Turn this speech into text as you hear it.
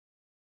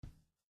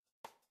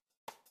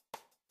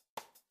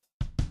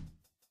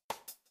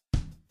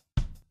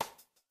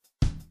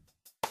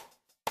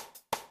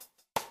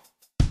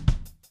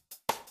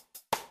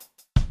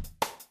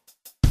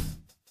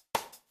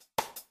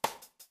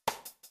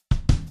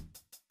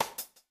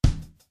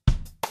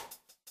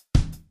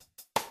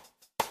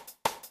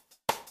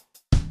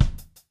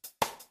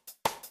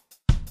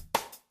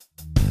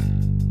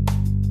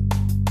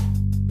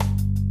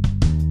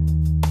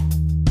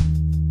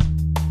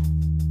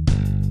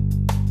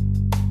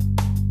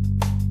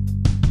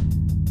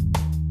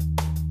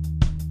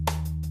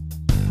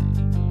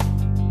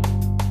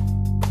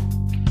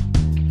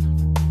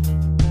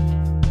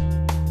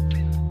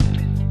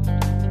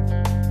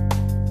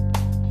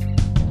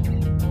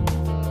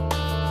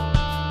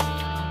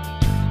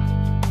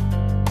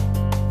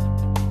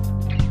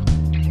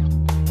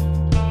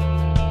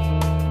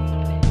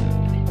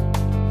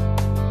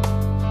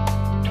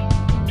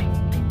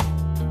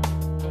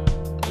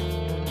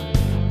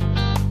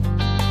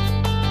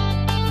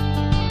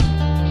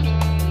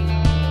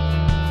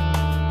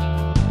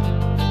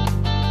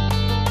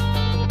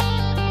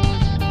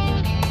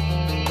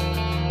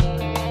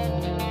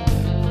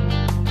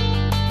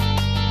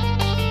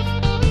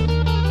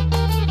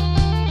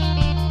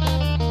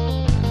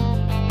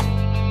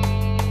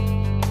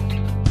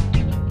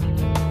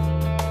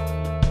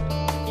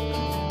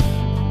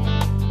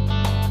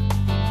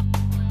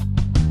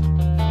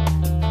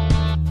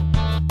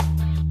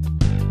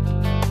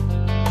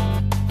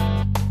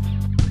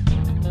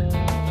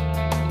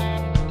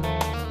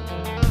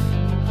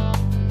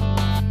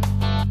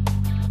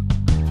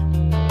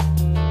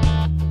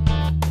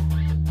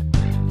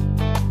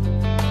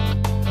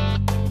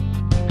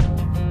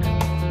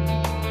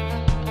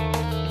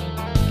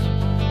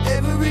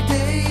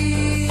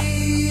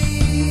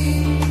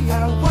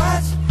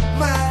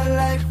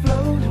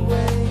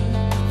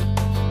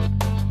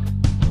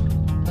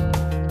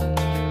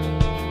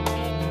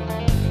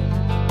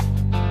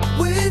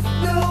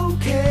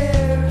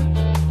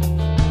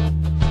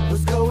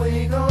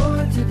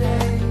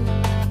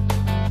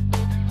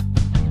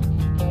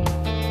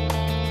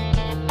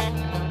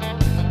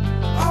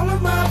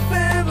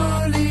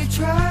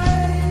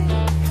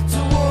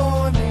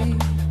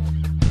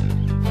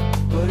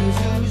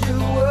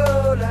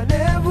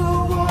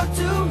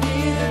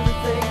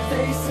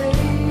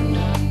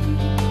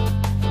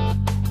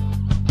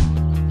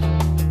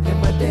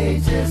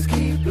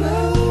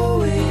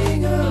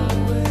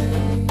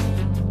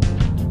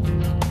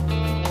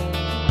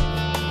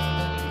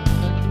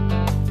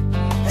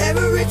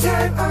Every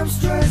time I'm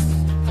stressed,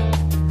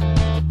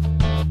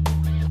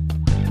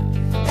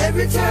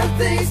 every time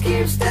things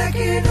keep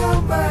stacking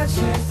on my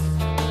chest,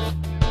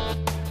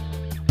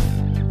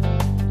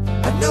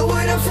 I know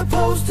what I'm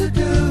supposed to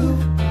do.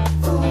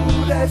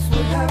 Oh, that's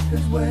what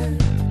happens when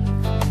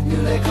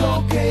you let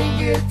cocaine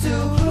get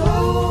too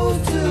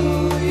close to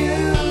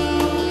you.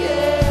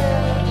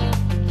 Yeah,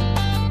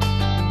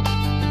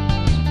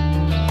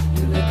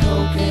 you let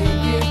cocaine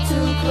get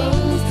too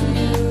close to you.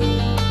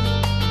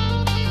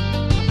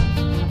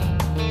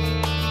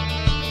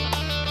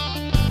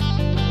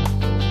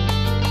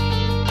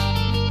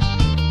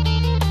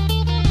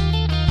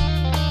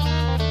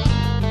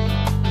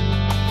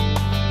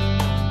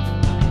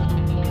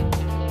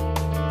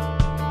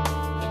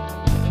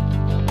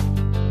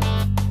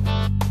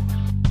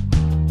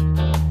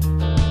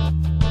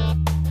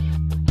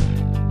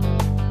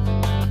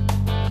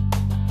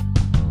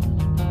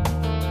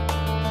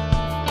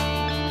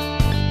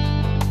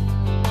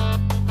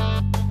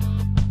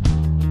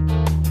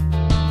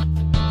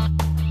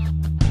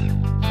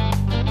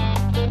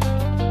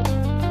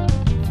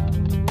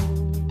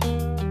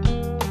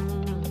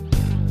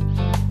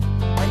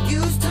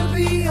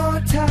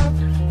 Top.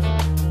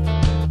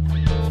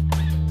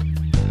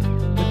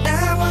 But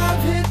now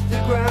I've hit the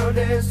ground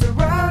and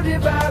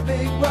surrounded by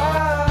big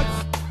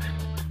rocks,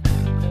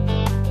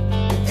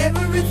 and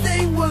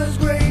everything was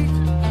great,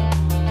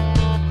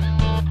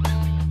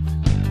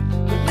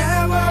 but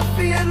now I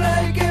feel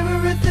like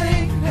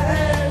everything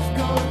has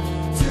gone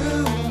to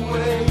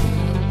waste.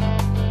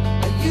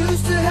 I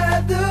used to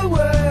have the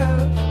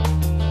world,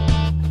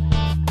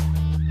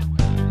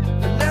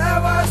 but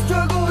now I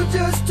struggle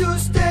just to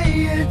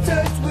stay in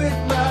touch with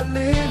my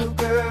little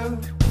girl.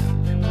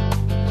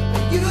 I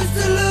used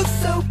to look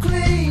so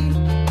clean,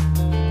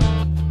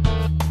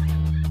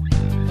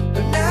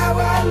 but now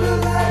I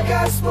look like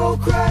I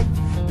smoke crack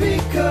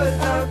because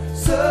I'm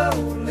so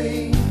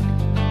lean.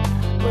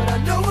 But I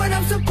know what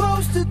I'm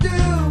supposed to do.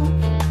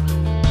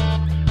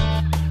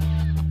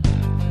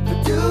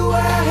 But do I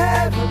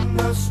have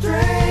enough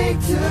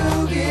strength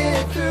to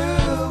get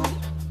through?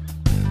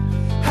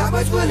 How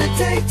much will it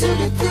take to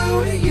get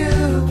through to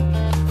you?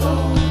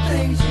 Oh,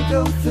 things you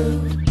go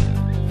through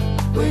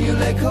when you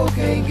let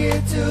cocaine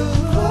get too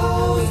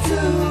close to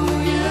you.